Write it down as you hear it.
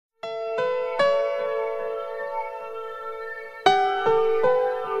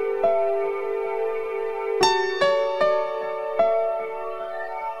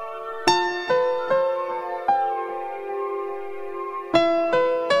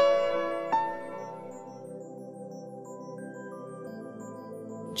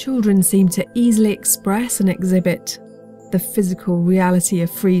Children seem to easily express and exhibit the physical reality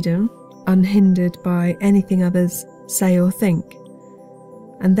of freedom, unhindered by anything others say or think.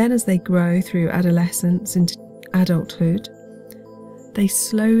 And then as they grow through adolescence into adulthood, they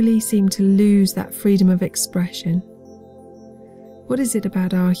slowly seem to lose that freedom of expression. What is it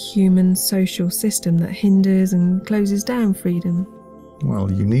about our human social system that hinders and closes down freedom?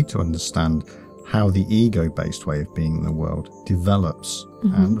 Well, you need to understand how the ego-based way of being in the world develops.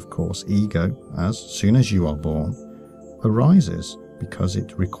 And of course, ego, as soon as you are born, arises because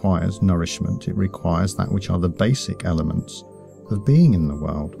it requires nourishment. It requires that which are the basic elements of being in the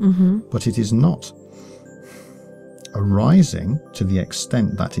world. But it is not arising to the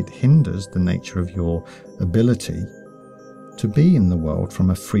extent that it hinders the nature of your ability to be in the world from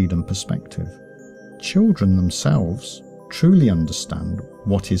a freedom perspective. Children themselves truly understand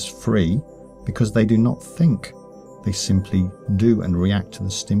what is free because they do not think. They simply do and react to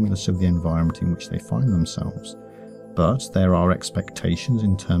the stimulus of the environment in which they find themselves. But there are expectations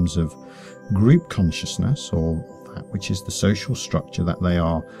in terms of group consciousness, or that which is the social structure that they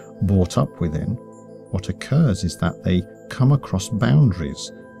are brought up within. What occurs is that they come across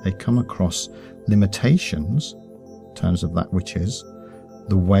boundaries, they come across limitations in terms of that which is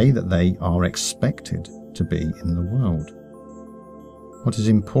the way that they are expected to be in the world. What is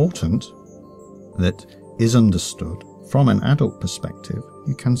important that is understood from an adult perspective,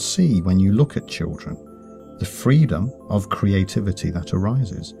 you can see when you look at children the freedom of creativity that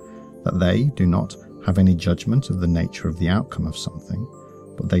arises, that they do not have any judgment of the nature of the outcome of something,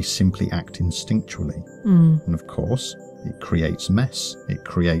 but they simply act instinctually. And of course, it creates mess, it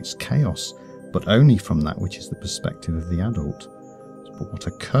creates chaos, but only from that which is the perspective of the adult. But what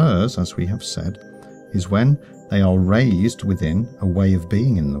occurs, as we have said, is when they are raised within a way of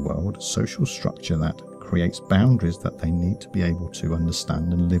being in the world, a social structure that creates boundaries that they need to be able to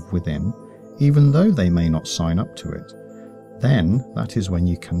understand and live within, even though they may not sign up to it, then that is when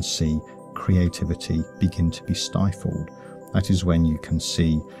you can see creativity begin to be stifled. That is when you can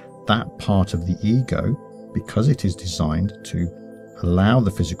see that part of the ego, because it is designed to allow the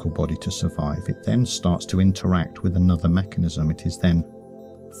physical body to survive, it then starts to interact with another mechanism. It is then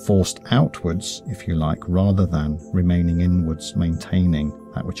forced outwards, if you like, rather than remaining inwards, maintaining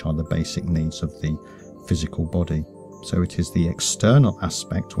that which are the basic needs of the physical body. So it is the external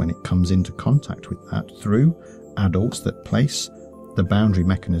aspect, when it comes into contact with that through adults that place the boundary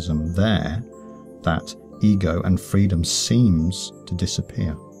mechanism there, that ego and freedom seems to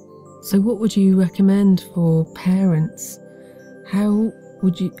disappear. So what would you recommend for parents? How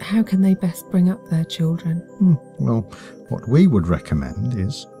can they best bring up their children? Well, what we would recommend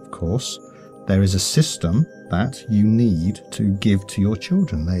is, of course, there is a system that you need to give to your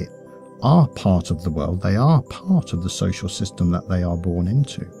children. They are part of the world, they are part of the social system that they are born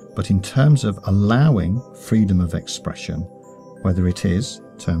into. But in terms of allowing freedom of expression, whether it is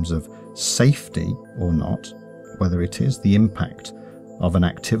in terms of safety or not, whether it is the impact of an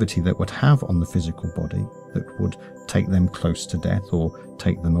activity that would have on the physical body, that would take them close to death or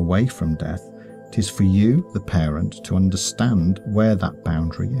take them away from death, it is for you, the parent, to understand where that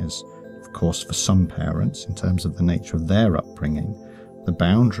boundary is. Of course, for some parents, in terms of the nature of their upbringing, the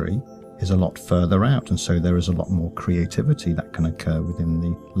boundary is a lot further out, and so there is a lot more creativity that can occur within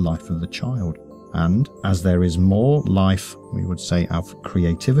the life of the child. And as there is more life, we would say, of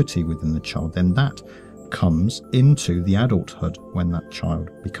creativity within the child, then that comes into the adulthood when that child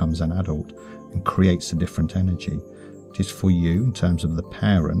becomes an adult and creates a different energy. It is for you, in terms of the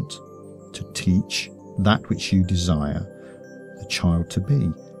parent, to teach that which you desire the child to be.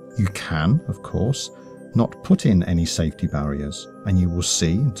 You can, of course, not put in any safety barriers, and you will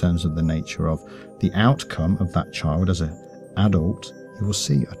see, in terms of the nature of the outcome of that child as an adult, you will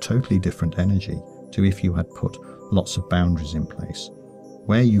see a totally different energy to if you had put lots of boundaries in place.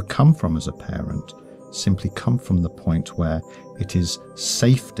 Where you come from as a parent simply come from the point where it is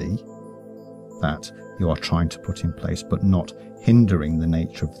safety that you are trying to put in place, but not hindering the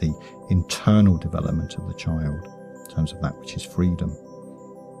nature of the internal development of the child in terms of that which is freedom.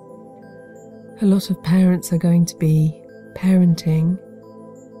 A lot of parents are going to be parenting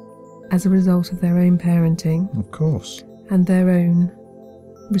as a result of their own parenting. Of course. And their own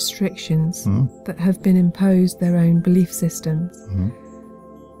restrictions that have been imposed, their own belief systems.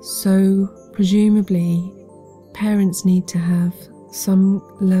 So presumably parents need to have some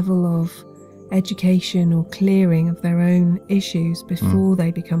level of education or clearing of their own issues before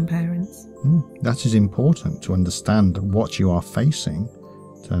they become parents. That is important, to understand what you are facing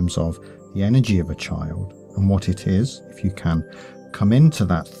in terms of the energy of a child and what it is. If you can come into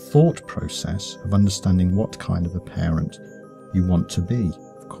that thought process of understanding what kind of a parent you want to be.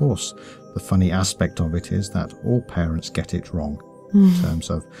 Of course, the funny aspect of it is that all parents get it wrong in terms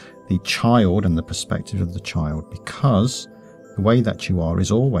of the child and the perspective of the child, because the way that you are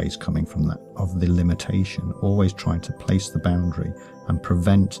is always coming from that of the limitation, always trying to place the boundary and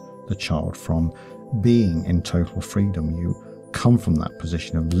prevent the child from being in total freedom. You come from that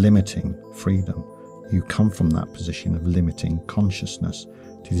position of limiting freedom. You come from that position of limiting consciousness.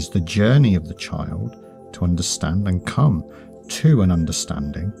 It is the journey of the child to understand and come to an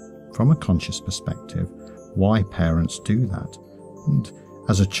understanding from a conscious perspective why parents do that. And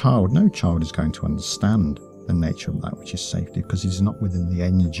as a child, no child is going to understand the nature of that which is safety, because it is not within the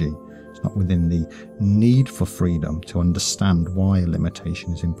energy, it's not within the need for freedom to understand why a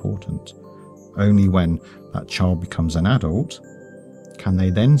limitation is important. Only when that child becomes an adult can they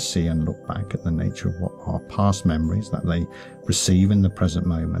then see and look back at the nature of what are past memories that they receive in the present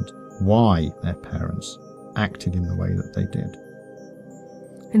moment, why their parents acted in the way that they did.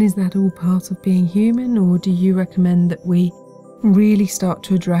 And is that all part of being human, or do you recommend that we really start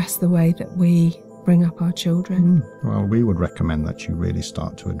to address the way that we bring up our children? Well, we would recommend that you really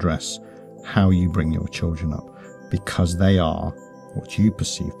start to address how you bring your children up, because they are what you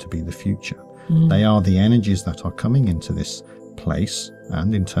perceive to be the future. They are the energies that are coming into this place,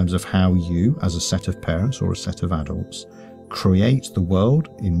 and in terms of how you, as a set of parents or a set of adults, create the world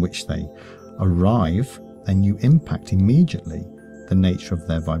in which they arrive, then you impact immediately the nature of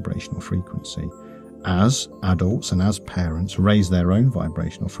their vibrational frequency. As adults and as parents raise their own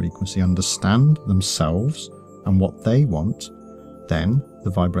vibrational frequency, understand themselves and what they want, then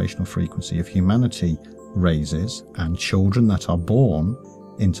the vibrational frequency of humanity raises, and children that are born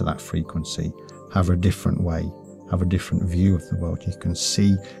into that frequency have a different way, have a different view of the world. You can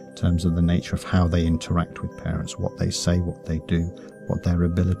see in terms of the nature of how they interact with parents, what they say, what they do, what their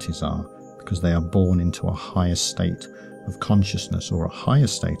abilities are, because they are born into a higher state of consciousness or a higher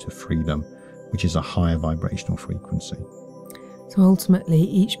state of freedom, which is a higher vibrational frequency. So ultimately,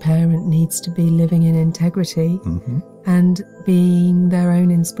 each parent needs to be living in integrity and being their own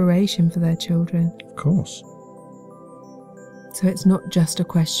inspiration for their children. Of course. So it's not just a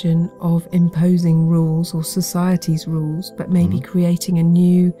question of imposing rules or society's rules, but maybe creating a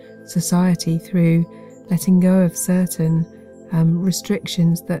new society through letting go of certain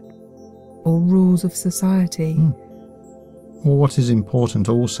restrictions that, or rules of society. Well, what is important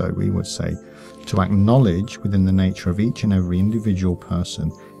also, we would say, to acknowledge within the nature of each and every individual person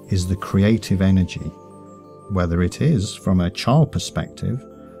is the creative energy. Whether it is from a child perspective,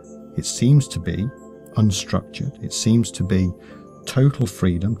 it seems to be unstructured, it seems to be total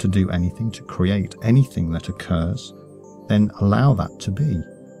freedom to do anything, to create anything that occurs, then allow that to be.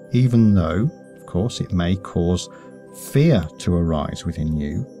 Even though, of course, it may cause fear to arise within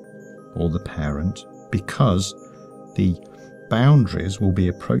you or the parent, because the boundaries will be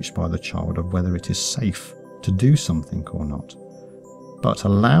approached by the child of whether it is safe to do something or not. But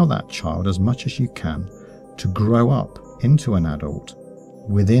allow that child as much as you can to grow up into an adult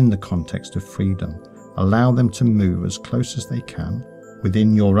within the context of freedom. Allow them to move as close as they can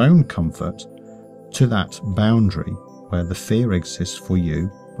within your own comfort to that boundary where the fear exists for you,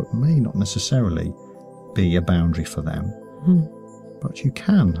 but may not necessarily be a boundary for them. But you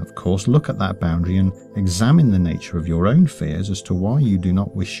can, of course, look at that boundary and examine the nature of your own fears as to why you do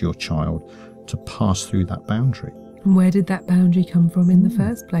not wish your child to pass through that boundary. And where did that boundary come from in the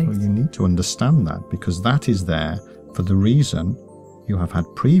first place? Well, you need to understand that, because that is there for the reason you have had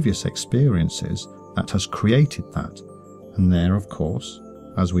previous experiences that has created that. And there, of course,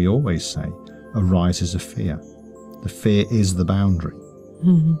 as we always say, arises a fear. The fear is the boundary.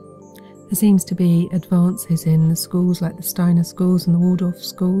 There seems to be advances in the schools, like the Steiner schools and the Waldorf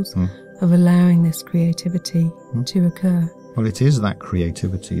schools, of allowing this creativity to occur. Well, it is that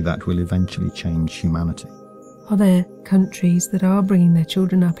creativity that will eventually change humanity. Are there countries that are bringing their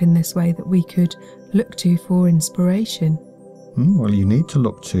children up in this way that we could look to for inspiration? Well, you need to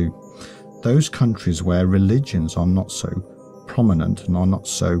look to those countries where religions are not so prominent and are not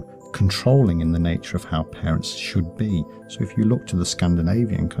so controlling in the nature of how parents should be. So if you look to the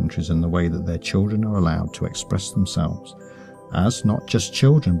Scandinavian countries and the way that their children are allowed to express themselves as not just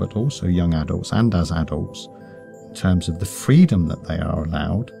children but also young adults and as adults, in terms of the freedom that they are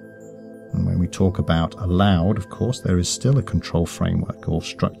allowed. And when we talk about allowed, of course, there is still a control framework or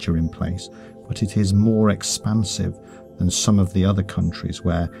structure in place, but it is more expansive than some of the other countries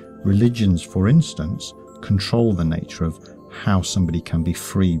where religions, for instance, control the nature of how somebody can be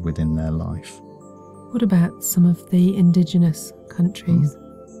free within their life. What about some of the indigenous countries?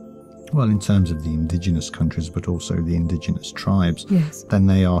 Well, in terms of the indigenous countries, but also the indigenous tribes, Yes. then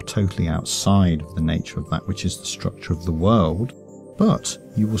they are totally outside of the nature of that which is the structure of the world. But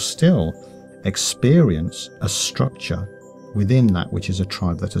you will still experience a structure within that which is a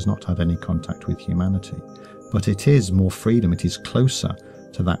tribe that has not had any contact with humanity. But it is more freedom, it is closer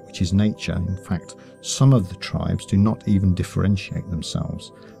to that which is nature. In fact, some of the tribes do not even differentiate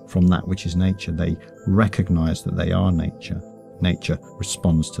themselves from that which is nature. They recognize that they are nature. Nature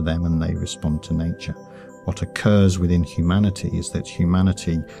responds to them and they respond to nature. What occurs within humanity is that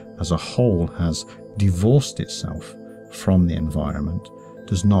humanity as a whole has divorced itself from the environment,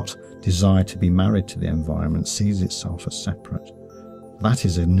 does not desire to be married to the environment, sees itself as separate. That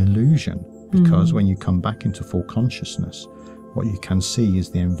is an illusion, because when you come back into full consciousness, what you can see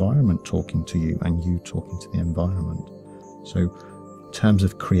is the environment talking to you and you talking to the environment. So in terms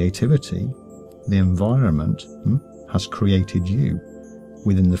of creativity, the environment has created you.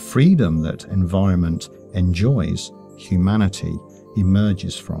 Within the freedom that environment enjoys, humanity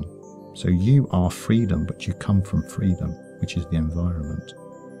emerges from. So you are freedom, but you come from freedom, which is the environment.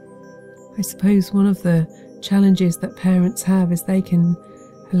 I suppose one of the challenges that parents have is they can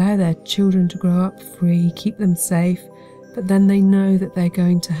allow their children to grow up free, keep them safe, but then they know that they're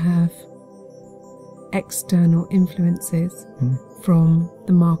going to have external influences from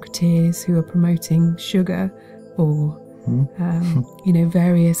the marketeers who are promoting sugar or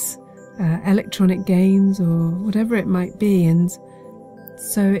various electronic games or whatever it might be. And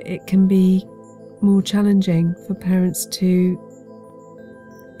so it can be more challenging for parents to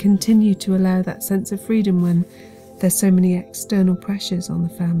continue to allow that sense of freedom when there's so many external pressures on the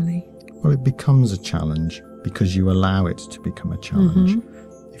family. Well, it becomes a challenge because you allow it to become a challenge.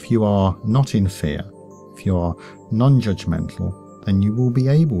 If you are not in fear, if you are non-judgmental, then you will be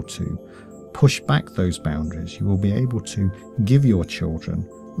able to push back those boundaries. You will be able to give your children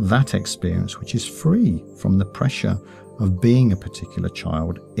that experience which is free from the pressure of being a particular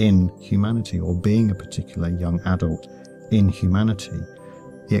child in humanity or being a particular young adult in humanity.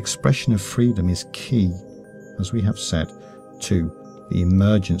 The expression of freedom is key, as we have said, to the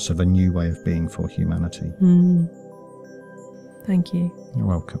emergence of a new way of being for humanity. Thank you. You're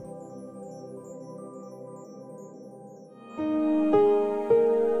welcome.